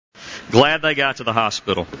Glad they got to the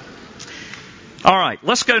hospital. All right,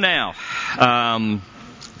 let's go now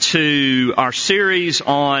to our series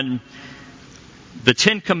on the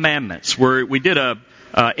Ten Commandments, where we did a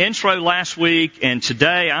intro last week, and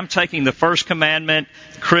today I'm taking the first commandment.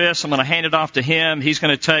 Chris, I'm going to hand it off to him. He's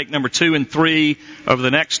going to take number 2 and 3 over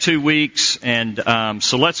the next 2 weeks, and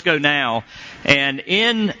so let's go now. And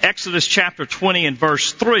in Exodus chapter 20 and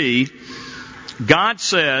verse 3, God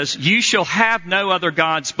says, "You shall have no other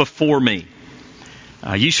gods before me."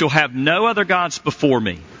 You shall have no other gods before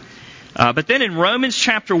me. But then in Romans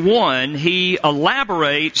chapter 1, he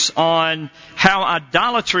elaborates on how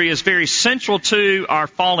idolatry is very central to our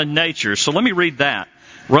fallen nature. So let me read that.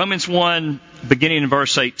 Romans 1, beginning in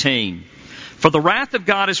verse 18. "For the wrath of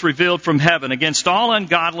God is revealed from heaven against all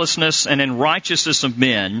ungodliness and unrighteousness of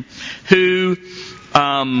men who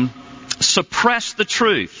suppress the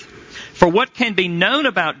truth. For what can be known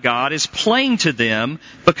about God is plain to them,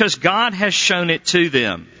 because God has shown it to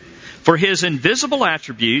them. For His invisible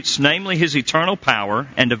attributes, namely His eternal power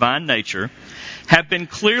and divine nature, have been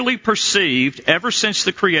clearly perceived ever since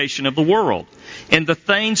the creation of the world, in the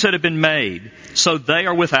things that have been made, so they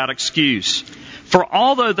are without excuse. For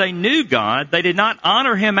although they knew God, they did not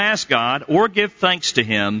honor Him as God or give thanks to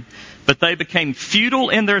Him, but they became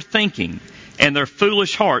futile in their thinking, and their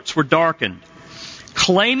foolish hearts were darkened.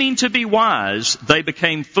 Claiming to be wise, they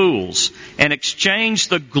became fools, and exchanged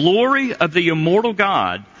the glory of the immortal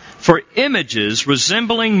God for images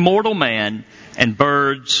resembling mortal man and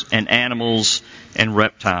birds and animals and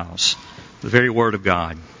reptiles." The very word of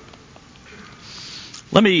God.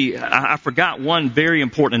 I forgot one very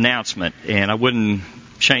important announcement, and I wouldn't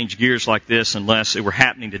change gears like this unless it were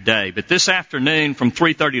happening today. But this afternoon from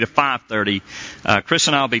 3:30 to 5:30, Chris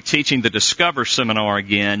and I will be teaching the Discover Seminar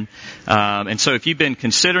again. And so if you've been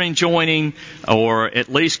considering joining or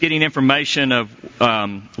at least getting information of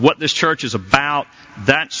what this church is about,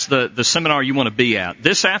 that's the seminar you want to be at.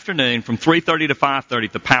 This afternoon from 3:30 to 5:30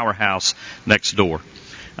 at the Powerhouse next door.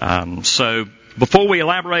 So before we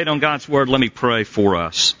elaborate on God's Word, let me pray for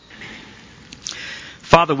us.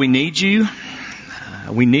 Father, we need you.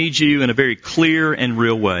 We need you in a very clear and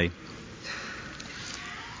real way.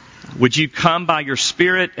 Would you come by your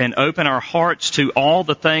Spirit and open our hearts to all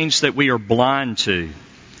the things that we are blind to?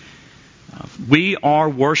 We are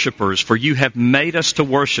worshipers, for you have made us to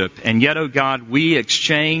worship, and yet, O God, we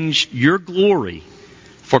exchange your glory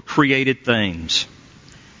for created things.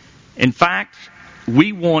 In fact,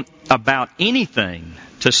 we want about anything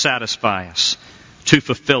to satisfy us, to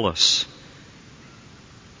fulfill us,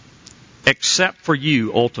 except for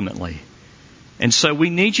you ultimately. And so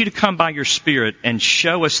we need you to come by your Spirit and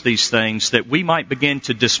show us these things that we might begin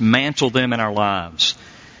to dismantle them in our lives.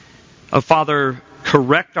 Oh, Father,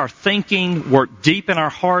 correct our thinking, work deep in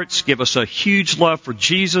our hearts, give us a huge love for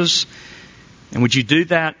Jesus. And would you do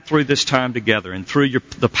that through this time together and through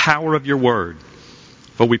the power of your Word?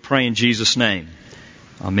 For we pray in Jesus' name.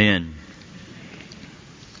 Amen.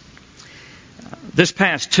 This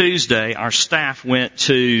past Tuesday, our staff went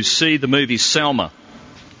to see the movie Selma.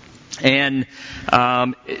 And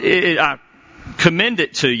I commend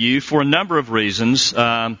it to you for a number of reasons.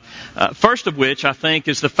 First of which, I think,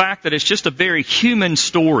 is the fact that it's just a very human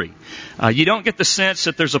story. You don't get the sense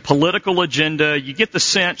that there's a political agenda. You get the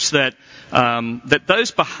sense that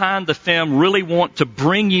those behind the film really want to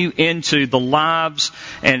bring you into the lives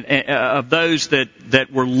of those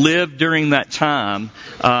that were lived during that time,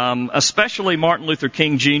 especially Martin Luther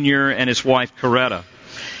King Jr. and his wife Coretta.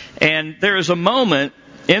 And there is a moment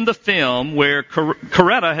in the film where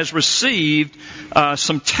Coretta has received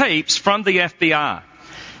some tapes from the FBI.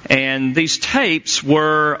 And these tapes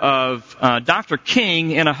were of Dr.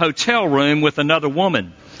 King in a hotel room with another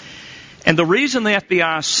woman. And the reason the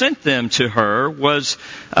FBI sent them to her was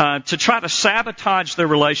to try to sabotage their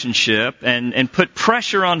relationship and put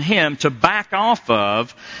pressure on him to back off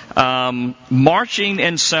of marching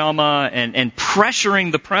in Selma and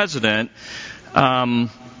pressuring the president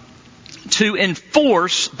to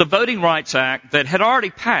enforce the Voting Rights Act that had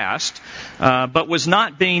already passed, but was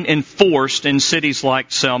not being enforced in cities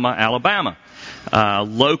like Selma, Alabama.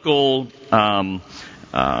 Local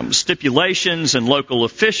stipulations and local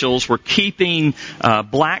officials were keeping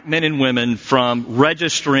black men and women from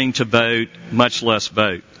registering to vote, much less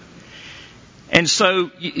vote. And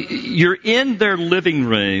so you're in their living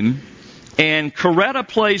room, and Coretta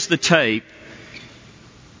plays the tape.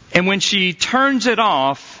 And when she turns it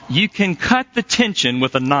off, you can cut the tension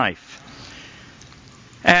with a knife.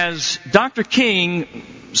 As Dr. King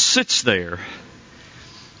sits there,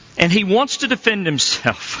 and he wants to defend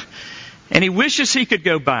himself, and he wishes he could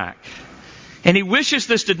go back, and he wishes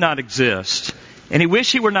this did not exist, And he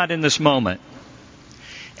wished he were not in this moment.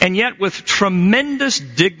 And yet with tremendous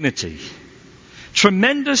dignity,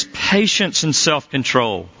 tremendous patience and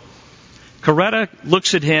self-control, Coretta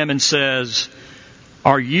looks at him and says,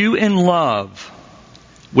 "Are you in love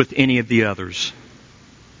with any of the others?"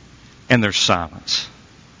 And there's silence.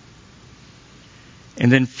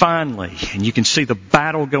 And then finally, and you can see the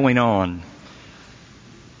battle going on,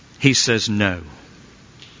 he says no.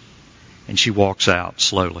 And she walks out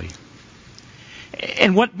slowly.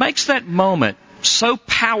 And what makes that moment so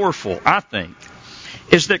powerful, I think,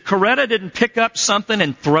 is that Coretta didn't pick up something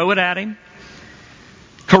and throw it at him.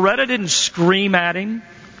 Coretta didn't scream at him.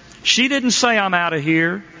 She didn't say, "I'm out of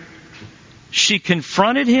here." She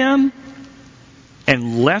confronted him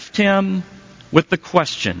and left him with the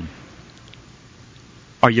question,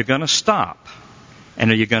 are you going to stop?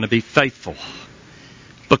 And are you going to be faithful?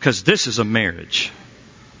 Because this is a marriage.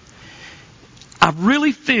 I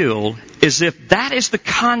really feel as if that is the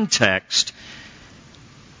context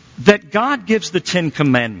that God gives the Ten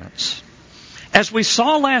Commandments. As we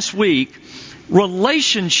saw last week,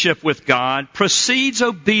 relationship with God precedes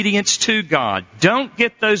obedience to God. Don't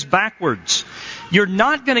get those backwards. You're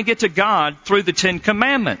not going to get to God through the Ten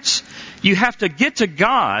Commandments. You have to get to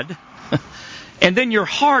God, and then your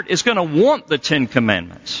heart is going to want the Ten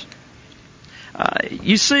Commandments.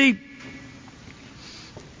 You see,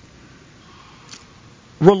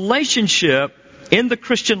 relationship in the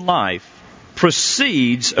Christian life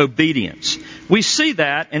precedes obedience. We see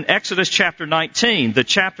that in Exodus chapter 19, the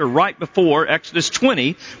chapter right before Exodus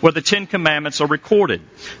 20, where the Ten Commandments are recorded.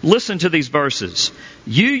 Listen to these verses.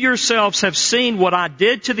 "You yourselves have seen what I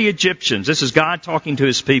did to the Egyptians." This is God talking to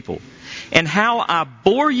His people. "And how I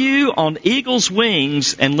bore you on eagle's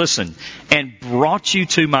wings," and listen, "and brought you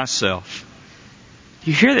to myself."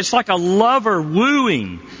 You hear this? It's like a lover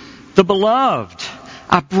wooing the beloved.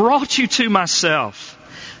 "I brought you to myself.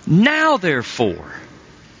 Now therefore,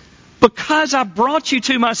 because I brought you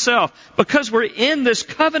to myself, because we're in this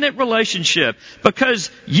covenant relationship, because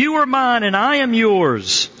you are mine and I am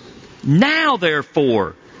yours, now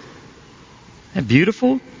therefore," isn't that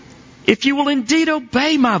beautiful? "If you will indeed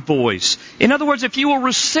obey my voice," in other words, if you will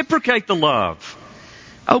reciprocate the love,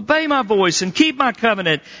 "obey my voice and keep my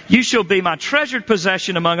covenant, you shall be my treasured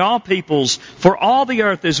possession among all peoples, for all the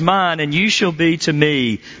earth is mine, and you shall be to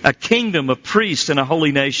me a kingdom of priests and a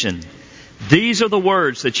holy nation. These are the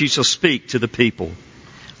words that you shall speak to the people."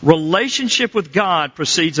 Relationship with God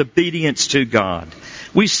precedes obedience to God.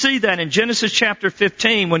 We see that in Genesis chapter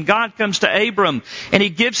 15 when God comes to Abram and He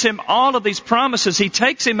gives him all of these promises. He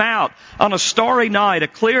takes him out on a starry night, a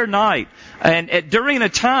clear night, and during a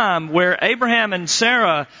time where Abraham and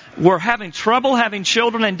Sarah were having trouble having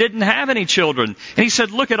children and didn't have any children. And He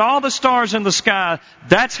said, "Look at all the stars in the sky.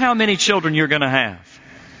 That's how many children you're going to have."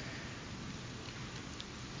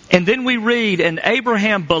 And then we read, "And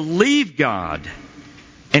Abraham believed God,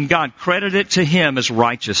 and God credited it to him as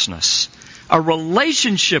righteousness." A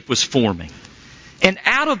relationship was forming. And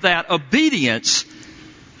out of that, obedience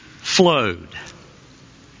flowed.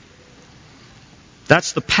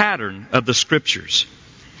 That's the pattern of the Scriptures.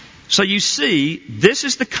 So you see, this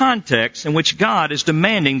is the context in which God is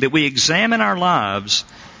demanding that we examine our lives,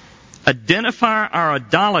 identify our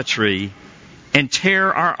idolatry, and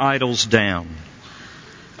tear our idols down.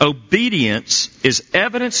 Obedience is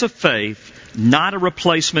evidence of faith, not a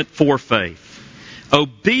replacement for faith.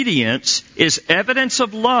 Obedience is evidence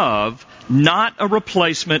of love, not a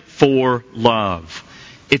replacement for love.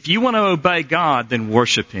 If you want to obey God, then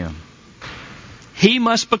worship Him. He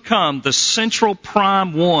must become the central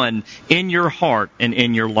prime one in your heart and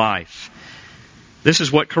in your life. This is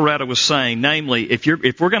what Coretta was saying. Namely, if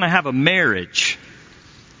we're going to have a marriage,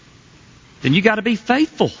 then you got to be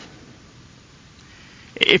faithful.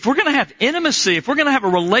 If we're going to have intimacy, if we're going to have a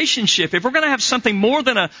relationship, if we're going to have something more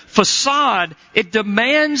than a facade, it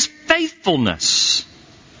demands faithfulness.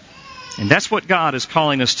 And that's what God is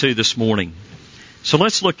calling us to this morning. So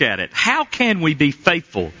let's look at it. How can we be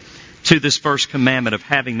faithful to this first commandment of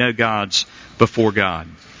having no gods before God?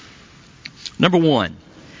 Number one,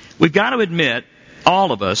 we've got to admit,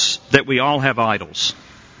 all of us, that we all have idols.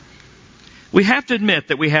 We have to admit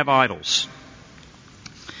that we have idols.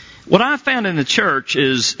 What I found in the church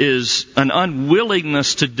is an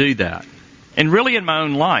unwillingness to do that. And really in my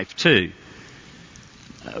own life too.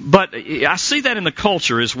 But I see that in the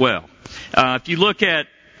culture as well. If you look at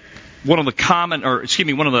one of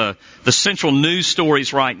the central news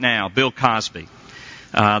stories right now, Bill Cosby.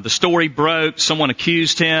 The story broke. Someone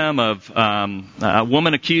accused him of, a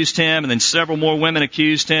woman accused him, and then several more women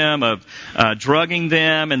accused him of drugging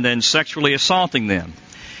them and then sexually assaulting them.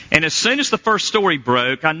 And as soon as the first story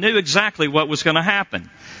broke, I knew exactly what was going to happen.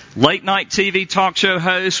 Late night TV talk show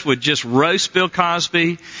hosts would just roast Bill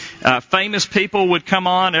Cosby. Famous people would come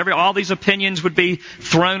on. All these opinions would be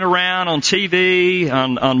thrown around on TV,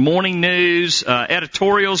 on morning news.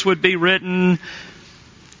 Editorials would be written,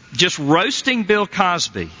 just roasting Bill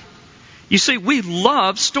Cosby. You see, we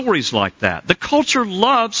love stories like that. The culture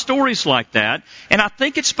loves stories like that. And I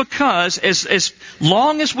think it's because as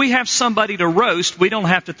long as we have somebody to roast, we don't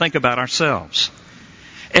have to think about ourselves.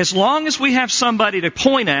 As long as we have somebody to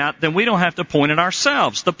point at, then we don't have to point at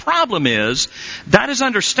ourselves. The problem is, that is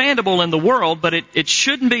understandable in the world, but it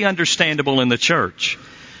shouldn't be understandable in the church.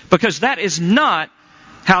 Because that is not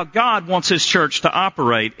how God wants His church to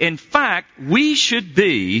operate. In fact, we should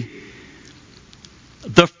be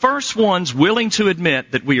the first ones willing to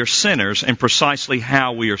admit that we are sinners and precisely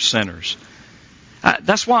how we are sinners.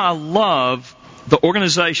 That's why I love the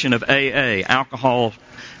organization of AA,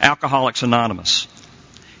 Alcoholics Anonymous.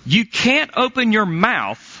 You can't open your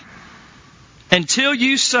mouth until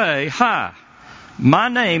you say, "Hi, my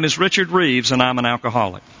name is Richard Reeves and I'm an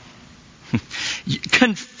alcoholic."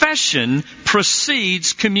 Confession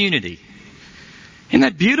precedes community. Isn't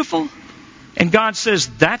that beautiful? And God says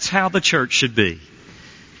that's how the church should be.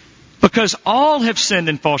 Because all have sinned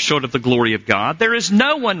and fall short of the glory of God. There is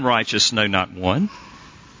no one righteous, no, not one.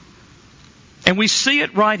 And we see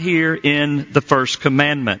it right here in the first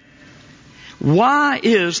commandment. Why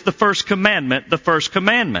is the first commandment the first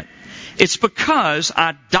commandment? It's because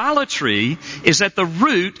idolatry is at the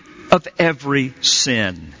root of every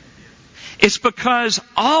sin. It's because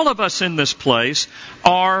all of us in this place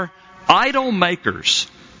are idol makers.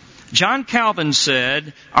 John Calvin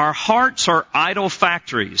said, our hearts are idol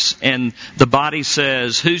factories. And the body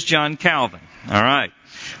says, who's John Calvin? All right.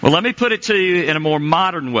 Well, let me put it to you in a more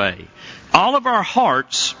modern way. All of our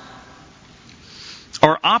hearts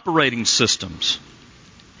are operating systems.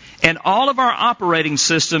 And all of our operating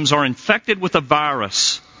systems are infected with a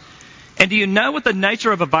virus. And do you know what the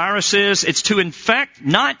nature of a virus is? It's to infect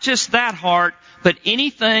not just that heart, but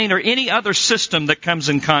anything or any other system that comes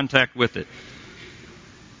in contact with it.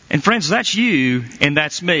 And friends, that's you and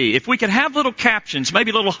that's me. If we could have little captions,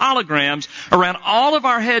 maybe little holograms around all of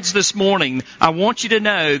our heads this morning, I want you to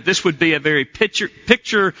know this would be a very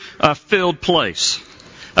picture-filled place.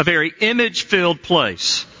 A very image-filled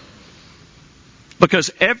place.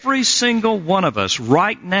 Because every single one of us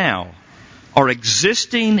right now are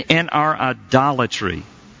existing in our idolatry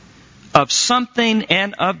of something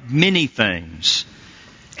and of many things.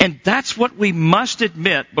 And that's what we must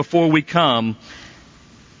admit before we come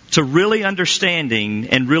to really understanding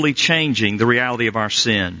and really changing the reality of our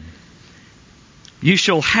sin. You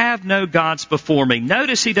shall have no gods before me.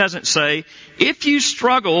 Notice he doesn't say, if you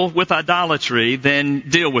struggle with idolatry, then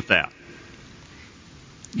deal with that.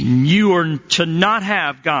 You are to not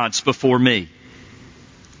have gods before me.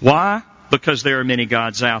 Why? Because there are many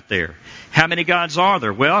gods out there. How many gods are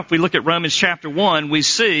there? Well, if we look at Romans chapter 1, we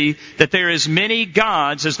see that there is many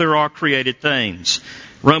gods as there are created things.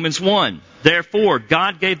 Romans 1, therefore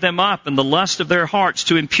God gave them up in the lust of their hearts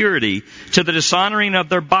to impurity, to the dishonoring of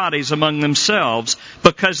their bodies among themselves,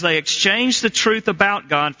 because they exchanged the truth about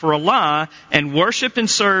God for a lie, and worshipped and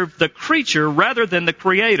served the creature rather than the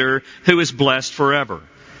Creator, who is blessed forever.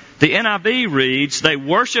 The NIV reads, they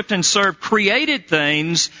worshipped and served created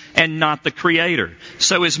things and not the Creator.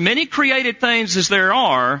 So as many created things as there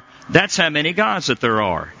are, that's how many gods that there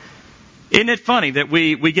are. Isn't it funny that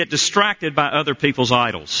we get distracted by other people's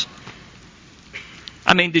idols?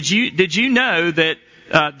 I mean, did you know that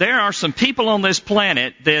there are some people on this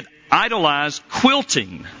planet that idolize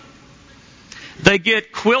quilting? They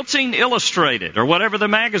get Quilting Illustrated or whatever the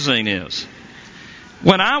magazine is.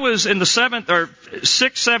 When I was in the 6th,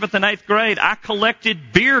 7th, and 8th grade, I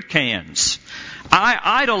collected beer cans. I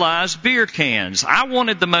idolized beer cans. I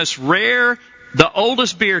wanted the most rare, the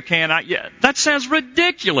oldest beer can. That sounds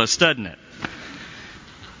ridiculous, doesn't it?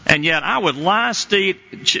 And yet I would lie,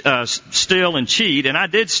 steal, and cheat, and I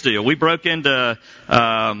did steal. We broke into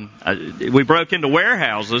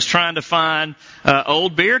warehouses trying to find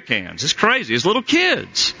old beer cans. It's crazy. As little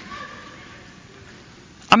kids.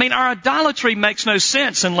 I mean, our idolatry makes no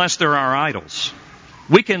sense unless they're our idols.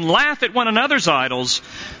 We can laugh at one another's idols,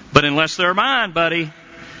 but unless they're mine, buddy,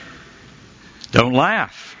 don't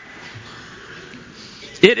laugh.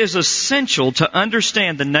 It is essential to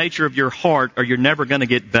understand the nature of your heart, or you're never going to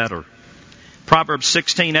get better. Proverbs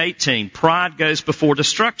 16:18, pride goes before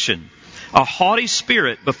destruction, a haughty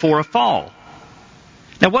spirit before a fall.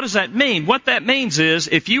 Now, what does that mean? What that means is,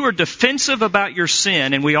 if you are defensive about your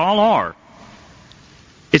sin, and we all are,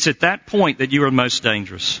 it's at that point that you are most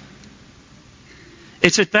dangerous.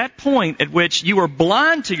 It's at that point at which you are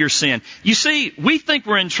blind to your sin. You see, we think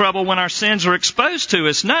we're in trouble when our sins are exposed to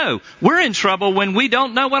us. No, we're in trouble when we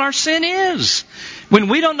don't know what our sin is. When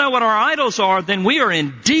we don't know what our idols are, then we are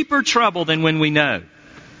in deeper trouble than when we know.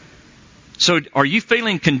 So are you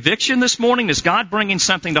feeling conviction this morning? Is God bringing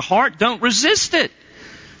something to heart? Don't resist it.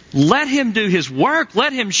 Let Him do His work.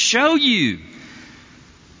 Let Him show you.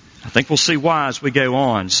 I think we'll see why as we go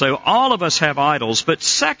on. So all of us have idols, but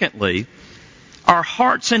secondly, our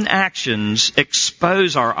hearts and actions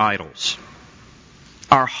expose our idols.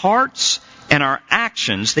 Our hearts and our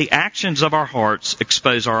actions, the actions of our hearts,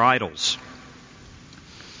 expose our idols.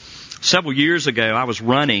 Several years ago, I was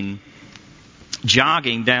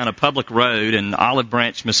jogging down a public road in Olive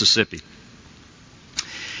Branch, Mississippi.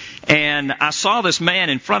 And I saw this man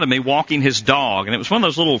in front of me walking his dog, and it was one of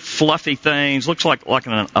those little fluffy things, looks like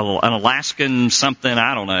an Alaskan something,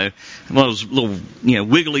 I don't know, one of those little,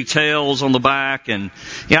 wiggly tails on the back. And,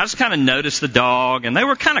 I just kind of noticed the dog, and they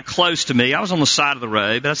were kind of close to me. I was on the side of the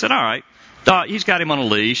road, but I said, all right, dog, he's got him on a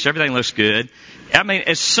leash, everything looks good. I mean,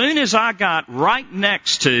 as soon as I got right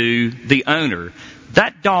next to the owner,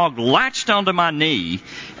 that dog latched onto my knee,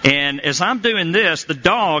 and as I'm doing this, the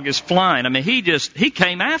dog is flying. I mean, he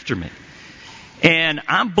came after me. And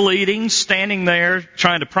I'm bleeding, standing there,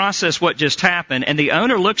 trying to process what just happened, and the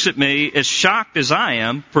owner looks at me as shocked as I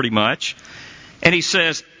am, pretty much, and he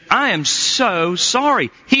says, I am so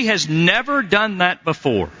sorry. He has never done that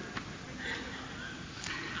before.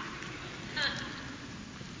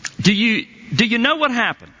 Do you know what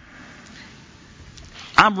happened?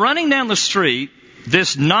 I'm running down the street,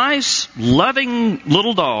 this nice, loving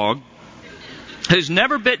little dog who's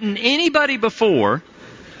never bitten anybody before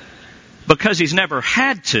because he's never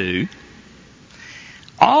had to,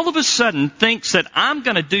 all of a sudden thinks that I'm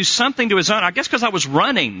going to do something to his owner. I guess because I was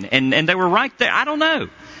running and they were right there. I don't know.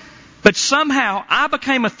 But somehow I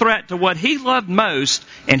became a threat to what he loved most,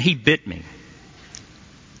 and he bit me.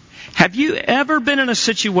 Have you ever been in a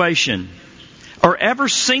situation or ever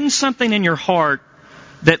seen something in your heart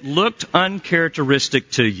that looked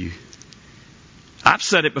uncharacteristic to you? I've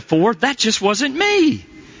said it before, that just wasn't me.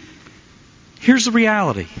 Here's the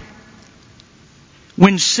reality.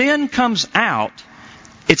 When sin comes out,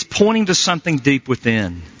 it's pointing to something deep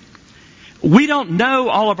within. We don't know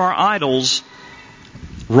all of our idols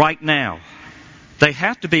right now. They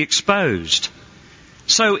have to be exposed.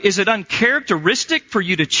 So is it uncharacteristic for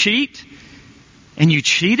you to cheat? And you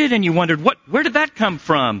cheated and you wondered, where did that come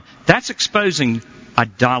from? That's exposing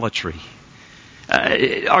idolatry.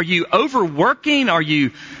 Are you overworking? Are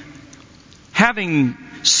you having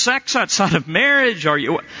sex outside of marriage?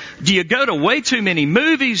 Do you go to way too many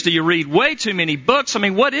movies? Do you read way too many books? I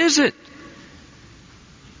mean, what is it?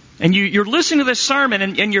 And you're listening to this sermon,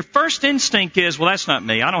 and your first instinct is, well, that's not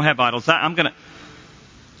me. I don't have idols. I'm going to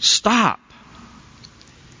stop.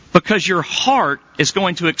 Because your heart is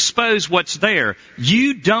going to expose what's there.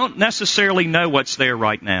 You don't necessarily know what's there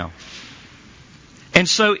right now. And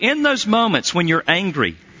so in those moments when you're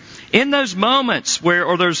angry, in those moments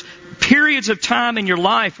or there's periods of time in your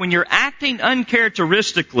life when you're acting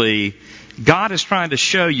uncharacteristically, God is trying to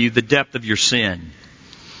show you the depth of your sin.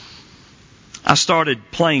 I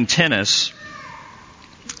started playing tennis,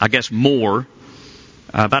 I guess more,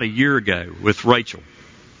 about a year ago with Rachel.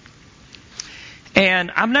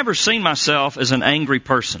 And I've never seen myself as an angry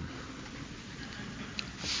person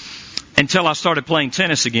until I started playing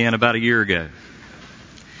tennis again about a year ago.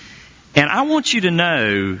 And I want you to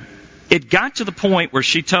know, it got to the point where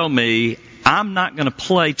she told me, I'm not going to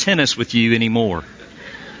play tennis with you anymore.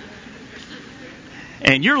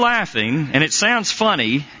 And you're laughing, and it sounds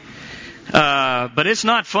funny, but it's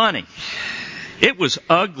not funny. It was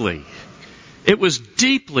ugly. It was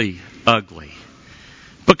deeply ugly.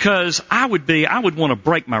 Because I would want to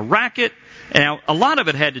break my racket. Now, a lot of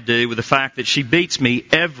it had to do with the fact that she beats me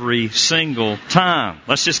every single time.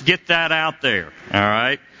 Let's just get that out there, all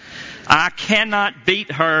right? I cannot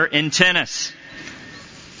beat her in tennis.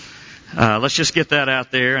 Let's just get that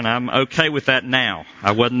out there, and I'm okay with that now.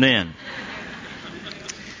 I wasn't then.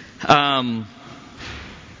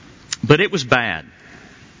 But it was bad.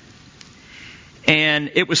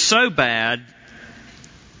 And it was so bad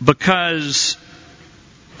because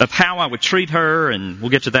of how I would treat her, and we'll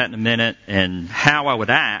get to that in a minute, and how I would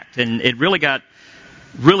act. And it really got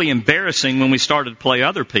really embarrassing when we started to play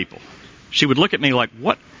other people. She would look at me like,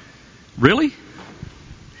 what? Really?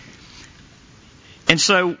 And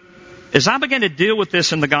so, as I began to deal with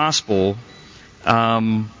this in the gospel,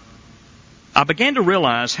 I began to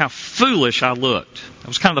realize how foolish I looked. That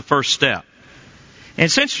was kind of the first step. And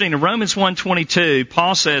it's interesting, in Romans 1:22,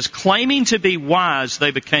 Paul says, claiming to be wise, they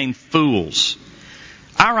became fools.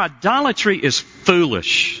 Our idolatry is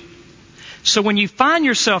foolish. So when you find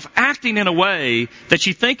yourself acting in a way that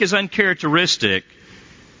you think is uncharacteristic,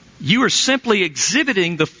 you are simply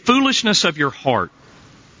exhibiting the foolishness of your heart.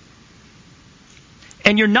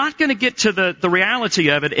 And you're not going to get to the reality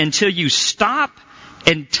of it until you stop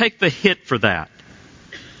and take the hit for that.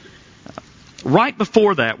 Right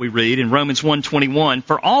before that, we read in Romans 1:21,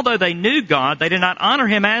 "For although they knew God, they did not honor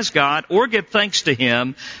Him as God or give thanks to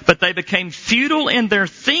Him, but they became futile in their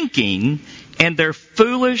thinking, and their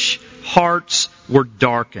foolish hearts were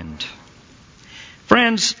darkened."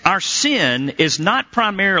 Friends, our sin is not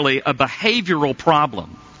primarily a behavioral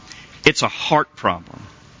problem. It's a heart problem.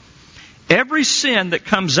 Every sin that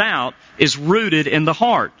comes out is rooted in the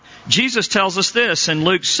heart. Jesus tells us this in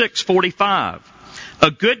Luke 6:45. "A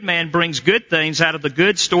good man brings good things out of the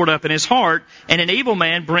good stored up in his heart, and an evil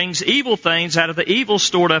man brings evil things out of the evil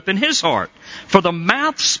stored up in his heart. For the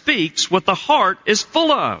mouth speaks what the heart is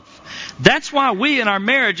full of." That's why we in our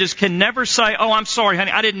marriages can never say, "Oh, I'm sorry,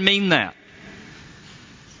 honey, I didn't mean that."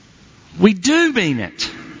 We do mean it.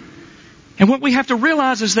 And what we have to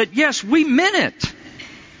realize is that, yes, we meant it.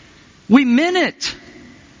 We meant it.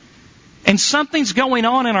 And something's going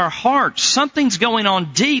on in our hearts. Something's going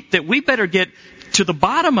on deep that we better get to the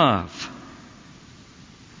bottom of.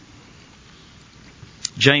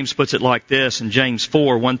 James puts it like this in James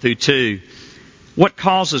 4:1-2. "What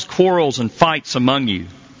causes quarrels and fights among you?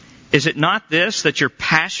 Is it not this, that your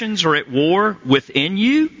passions are at war within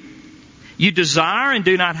you? You desire and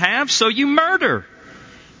do not have, so you murder.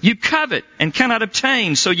 You covet and cannot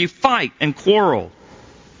obtain, so you fight and quarrel."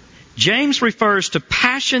 James refers to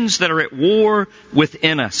passions that are at war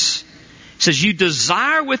within us. He says, you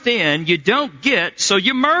desire within, you don't get, so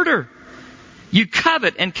you murder. You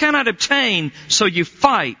covet and cannot obtain, so you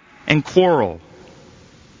fight and quarrel.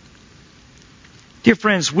 Dear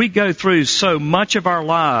friends, we go through so much of our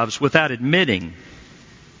lives without admitting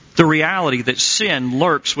the reality that sin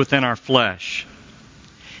lurks within our flesh.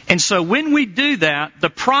 And so when we do that, the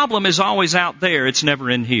problem is always out there. It's never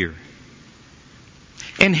in here.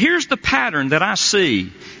 And here's the pattern that I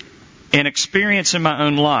see and experience in my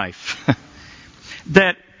own life.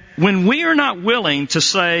 That when we are not willing to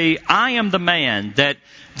say, I am the man, that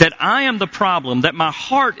I am the problem, that my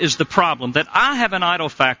heart is the problem, that I have an idol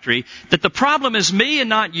factory, that the problem is me and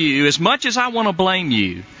not you, as much as I want to blame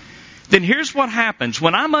you, then here's what happens.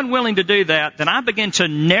 When I'm unwilling to do that, then I begin to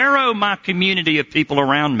narrow my community of people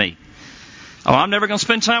around me. Oh, I'm never going to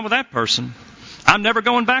spend time with that person. I'm never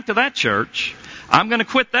going back to that church. I'm going to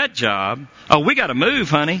quit that job. Oh, we got to move,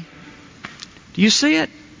 honey. Do you see it?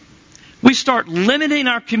 We start limiting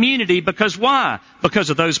our community because why? Because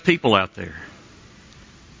of those people out there.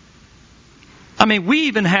 I mean, we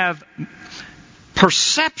even have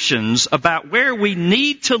perceptions about where we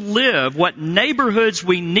need to live, what neighborhoods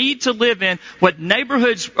we need to live in, what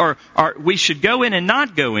neighborhoods are we should go in and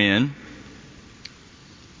not go in.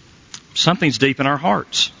 Something's deep in our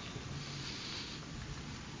hearts.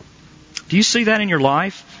 Do you see that in your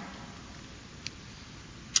life?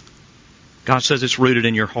 God says it's rooted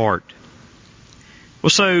in your heart. Well,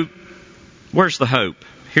 so where's the hope?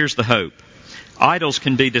 Here's the hope. Idols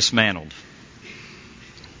can be dismantled.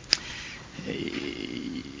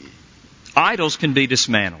 Idols can be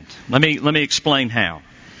dismantled. Let me explain how.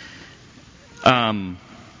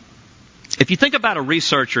 If you think about a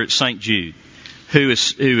researcher at St. Jude who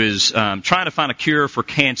is trying to find a cure for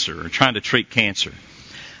cancer or trying to treat cancer,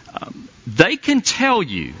 they can tell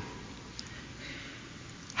you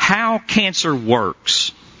how cancer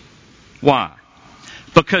works. Why?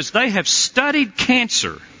 Because they have studied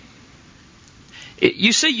cancer.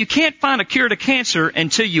 You see, you can't find a cure to cancer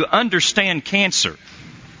until you understand cancer.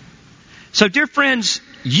 So, dear friends,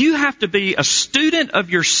 you have to be a student of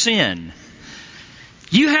your sin.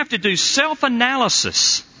 You have to do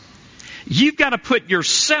self-analysis. You've got to put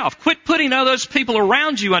yourself, quit putting all those people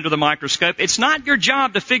around you under the microscope. It's not your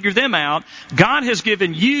job to figure them out. God has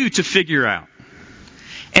given you to figure out.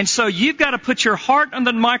 And so you've got to put your heart under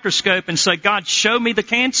the microscope and say, God, show me the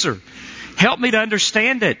cancer. Help me to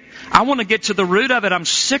understand it. I want to get to the root of it. I'm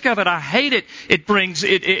sick of it. I hate it.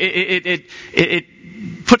 It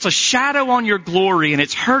puts a shadow on your glory and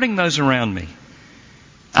it's hurting those around me.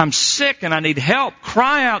 I'm sick and I need help.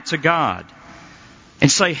 Cry out to God and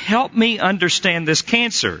say, help me understand this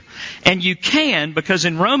cancer. And you can, because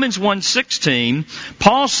in Romans 1:16,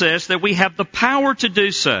 Paul says that we have the power to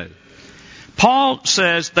do so. Paul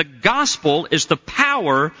says the gospel is the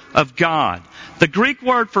power of God. The Greek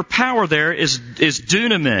word for power there is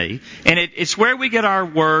dunamai, and it's where we get our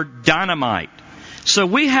word dynamite. So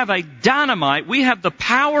we have a dynamite, we have the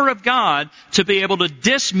power of God to be able to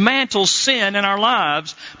dismantle sin in our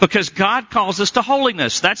lives because God calls us to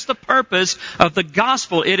holiness. That's the purpose of the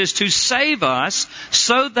gospel. It is to save us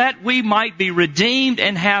so that we might be redeemed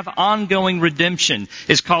and have ongoing redemption.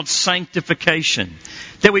 It's called sanctification.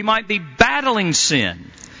 That we might be battling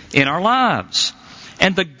sin in our lives.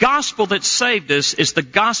 And the gospel that saved us is the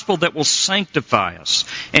gospel that will sanctify us.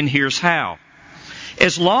 And here's how.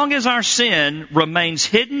 As long as our sin remains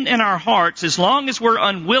hidden in our hearts, as long as we're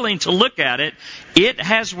unwilling to look at it, it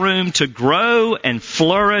has room to grow and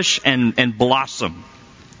flourish and blossom.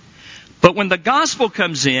 But when the gospel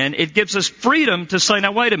comes in, it gives us freedom to say,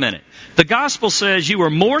 now wait a minute. The gospel says you are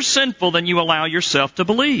more sinful than you allow yourself to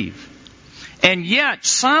believe. And yet,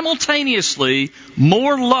 simultaneously,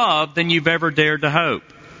 more love than you've ever dared to hope.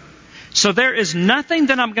 So there is nothing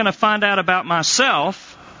that I'm going to find out about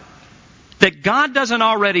myself that God doesn't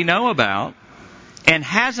already know about and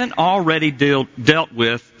hasn't already dealt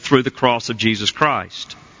with through the cross of Jesus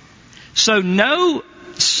Christ. So no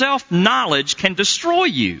self-knowledge can destroy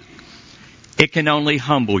you. It can only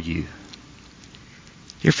humble you.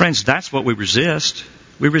 Dear friends, that's what we resist.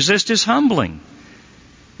 We resist His humbling.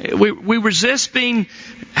 We resist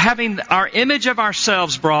having our image of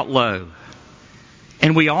ourselves brought low.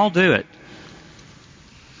 And we all do it.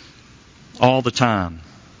 All the time.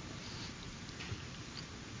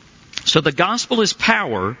 So the gospel is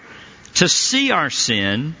power to see our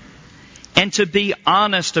sin and to be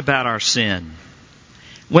honest about our sin.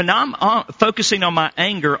 When I'm focusing on my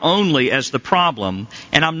anger only as the problem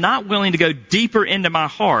and I'm not willing to go deeper into my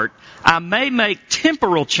heart, I may make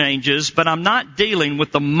temporal changes, but I'm not dealing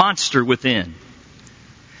with the monster within.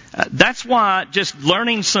 That's why just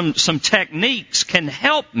learning some techniques can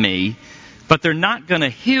help me, but they're not going to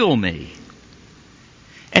heal me.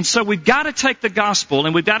 And so we've got to take the gospel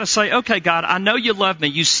and we've got to say, okay, God, I know you love me.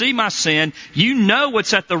 You see my sin. You know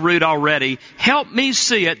what's at the root already. Help me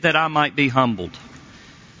see it that I might be humbled.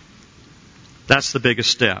 That's the biggest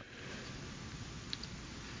step.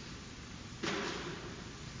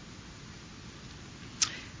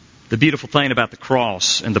 The beautiful thing about the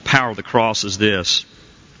cross and the power of the cross is this.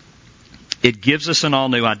 It gives us an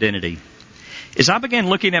all-new identity. As I began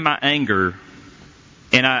looking at my anger,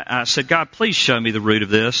 and I said, God, please show me the root of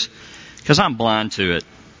this, because I'm blind to it.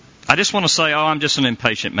 I just want to say, I'm just an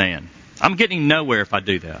impatient man. I'm getting nowhere if I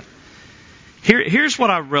do that. Here's what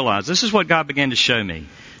I realized. This is what God began to show me.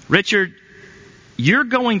 Richard, you're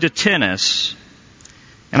going to tennis,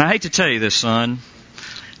 and I hate to tell you this, son,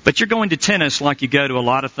 but you're going to tennis like you go to a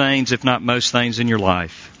lot of things, if not most things in your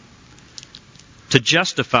life, to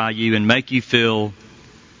justify you and make you feel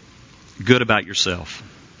good about yourself.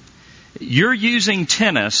 You're using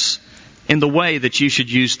tennis in the way that you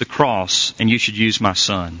should use the cross and you should use my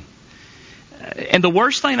son. And the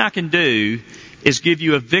worst thing I can do is give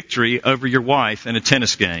you a victory over your wife in a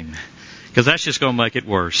tennis game, because that's just going to make it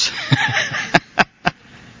worse.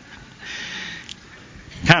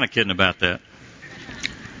 Kind of kidding about that.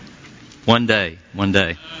 One day.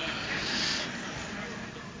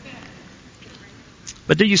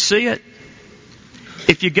 But do you see it?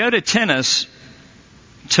 If you go to tennis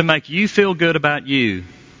to make you feel good about you,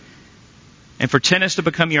 and for tennis to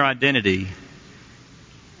become your identity,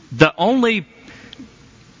 the only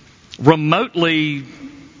remotely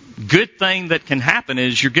good thing that can happen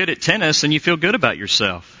is you're good at tennis and you feel good about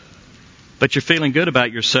yourself. But you're feeling good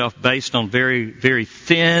about yourself based on very, very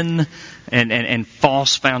thin and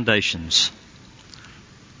false foundations.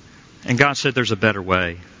 And God said there's a better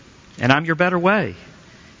way. And I'm your better way.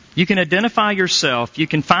 You can identify yourself. You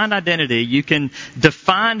can find identity. You can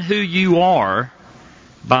define who you are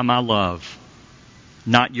by my love,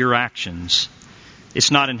 not your actions. It's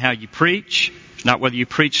not in how you preach. It's not whether you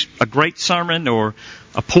preach a great sermon or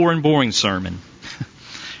a poor and boring sermon.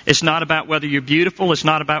 It's not about whether you're beautiful. It's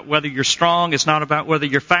not about whether you're strong. It's not about whether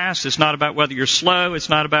you're fast. It's not about whether you're slow. It's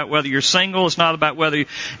not about whether you're single. It's not about whether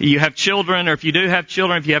you have children, or if you do have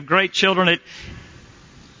children, if you have great children.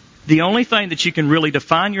 The only thing that you can really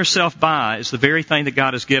define yourself by is the very thing that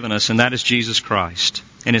God has given us, and that is Jesus Christ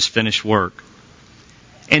and His finished work.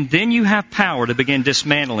 And then you have power to begin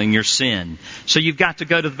dismantling your sin. So you've got to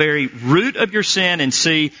go to the very root of your sin and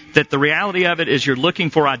see that the reality of it is you're looking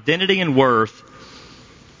for identity and worth.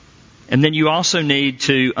 And then you also need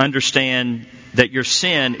to understand that your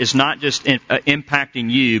sin is not just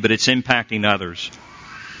impacting you, but it's impacting others.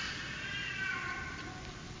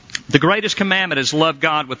 The greatest commandment is love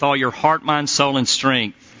God with all your heart, mind, soul, and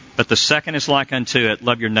strength. But the second is like unto it,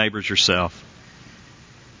 love your neighbors yourself.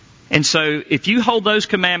 And so if you hold those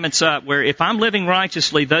commandments up, where if I'm living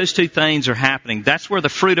righteously, those two things are happening. That's where the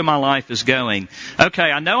fruit of my life is going. Okay,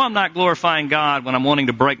 I know I'm not glorifying God when I'm wanting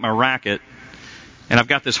to break my racket, and I've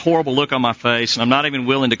got this horrible look on my face, and I'm not even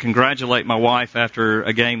willing to congratulate my wife after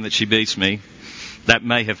a game that she beats me. That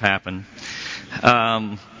may have happened.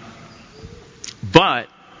 But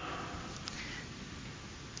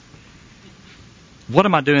what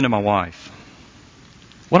am I doing to my wife?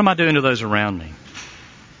 What am I doing to those around me?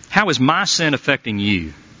 How is my sin affecting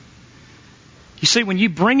you? You see, when you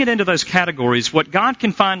bring it into those categories, what God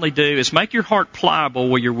can finally do is make your heart pliable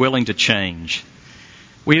where you're willing to change.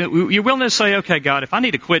 You're willing to say, okay, God, if I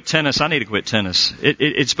need to quit tennis, I need to quit tennis.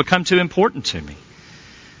 It's become too important to me.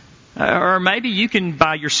 Or maybe you can,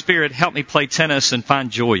 by your Spirit, help me play tennis and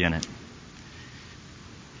find joy in it.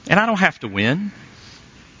 And I don't have to win.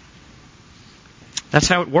 That's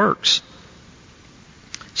how it works.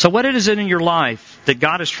 So what is it in your life that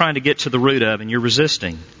God is trying to get to the root of and you're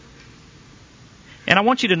resisting? And I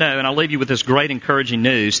want you to know, and I'll leave you with this great encouraging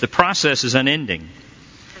news, the process is unending.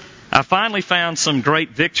 I finally found some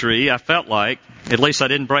great victory, I felt like. At least I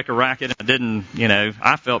didn't break a racket.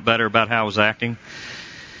 I felt better about how I was acting.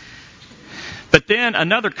 But then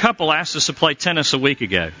another couple asked us to play tennis a week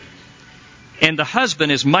ago. And the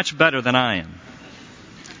husband is much better than I am.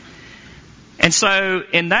 And so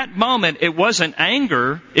in that moment, it wasn't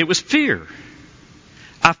anger, it was fear.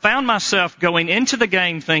 I found myself going into the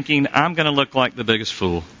game thinking, I'm going to look like the biggest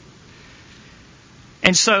fool.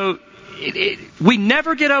 And so we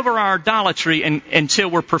never get over our idolatry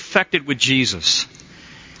until we're perfected with Jesus.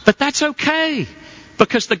 But that's okay,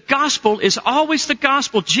 because the gospel is always the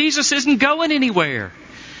gospel. Jesus isn't going anywhere.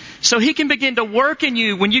 So He can begin to work in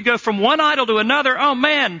you when you go from one idol to another. Oh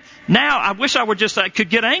man, now I wish I could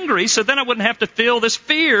get angry, so then I wouldn't have to feel this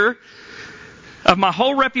fear of my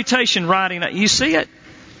whole reputation riding. You see it?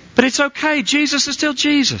 But it's okay. Jesus is still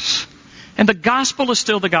Jesus. And the gospel is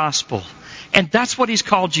still the gospel. And that's what He's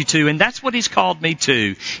called you to, and that's what He's called me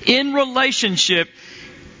to. In relationship,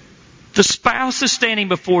 the spouse is standing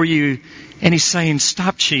before you, and he's saying,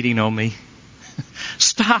 stop cheating on me.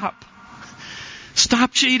 Stop.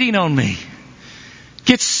 Stop cheating on me.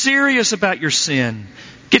 Get serious about your sin.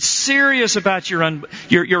 Get serious about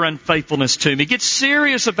your unfaithfulness to me. Get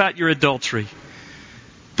serious about your adultery.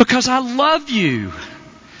 Because I love you.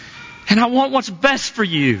 And I want what's best for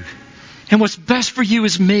you. And what's best for you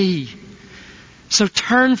is me. So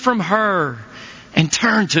turn from her and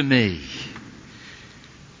turn to me.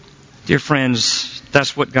 Dear friends,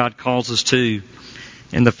 that's what God calls us to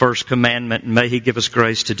in the first commandment. And may He give us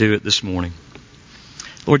grace to do it this morning.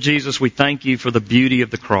 Lord Jesus, we thank You for the beauty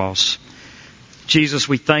of the cross. Jesus,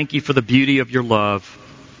 we thank You for the beauty of Your love.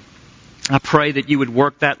 I pray that You would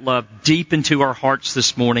work that love deep into our hearts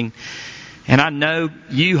this morning. And I know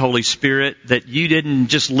You, Holy Spirit, that You didn't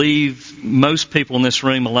just leave most people in this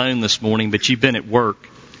room alone this morning, but You've been at work.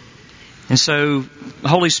 And so,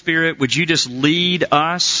 Holy Spirit, would You just lead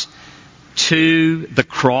us to the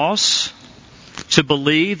cross, to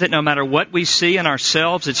believe that no matter what we see in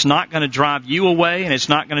ourselves, it's not going to drive You away and it's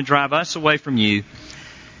not going to drive us away from You.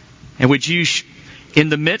 And would You, in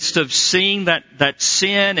the midst of seeing that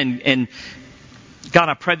sin, and God,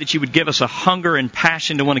 I pray that You would give us a hunger and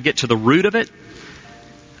passion to want to get to the root of it.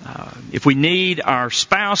 If we need our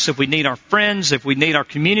spouse, if we need our friends, if we need our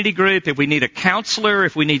community group, if we need a counselor,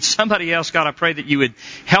 if we need somebody else, God, I pray that You would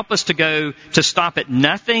help us to stop at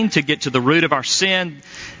nothing to get to the root of our sin,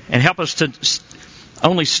 and help us to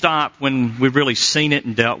only stop when we've really seen it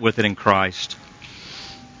and dealt with it in Christ.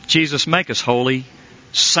 Jesus, make us holy.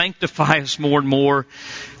 Sanctify us more and more.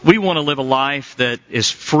 We want to live a life that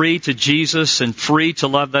is free to Jesus and free to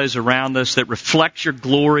love those around us, that reflects Your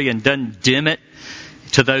glory and doesn't dim it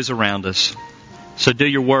to those around us. So do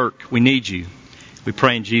Your work. We need You. We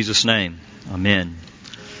pray in Jesus' name. Amen.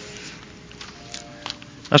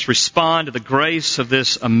 Let's respond to the grace of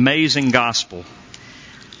this amazing gospel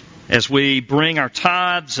as we bring our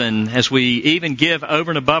tithes and as we even give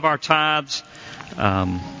over and above our tithes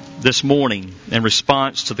this morning in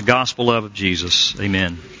response to the gospel love of Jesus.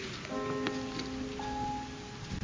 Amen.